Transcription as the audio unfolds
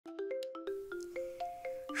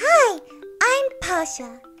Hi, I'm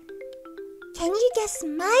Pascha. Can you guess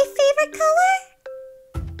my favorite color?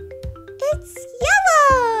 It's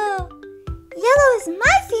yellow! Yellow is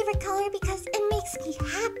my favorite color because it makes me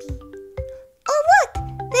happy. Oh look,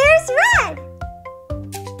 there's red!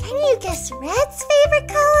 Can you guess red's favorite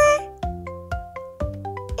color?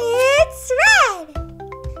 It's red!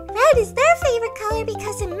 Red is their favorite color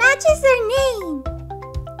because it matches their name.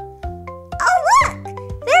 Oh look,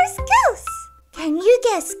 there's Goose! Can you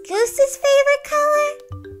guess Goose's favorite color?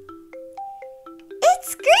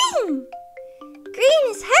 It's green! Green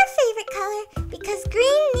is her favorite color because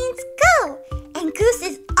green means go, and Goose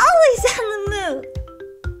is always on the move.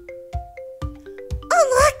 Oh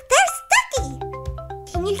look, there's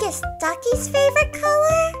Ducky! Can you guess Ducky's favorite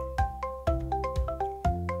color?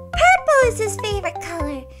 Purple is his favorite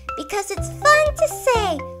color because it's fun to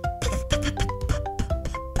say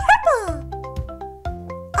purple.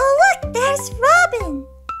 Oh look, there's Robin.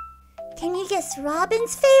 Can you guess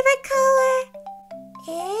Robin's favorite color?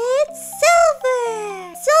 It's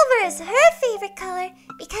silver. Silver is her favorite color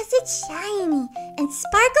because it's shiny and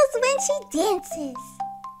sparkles when she dances.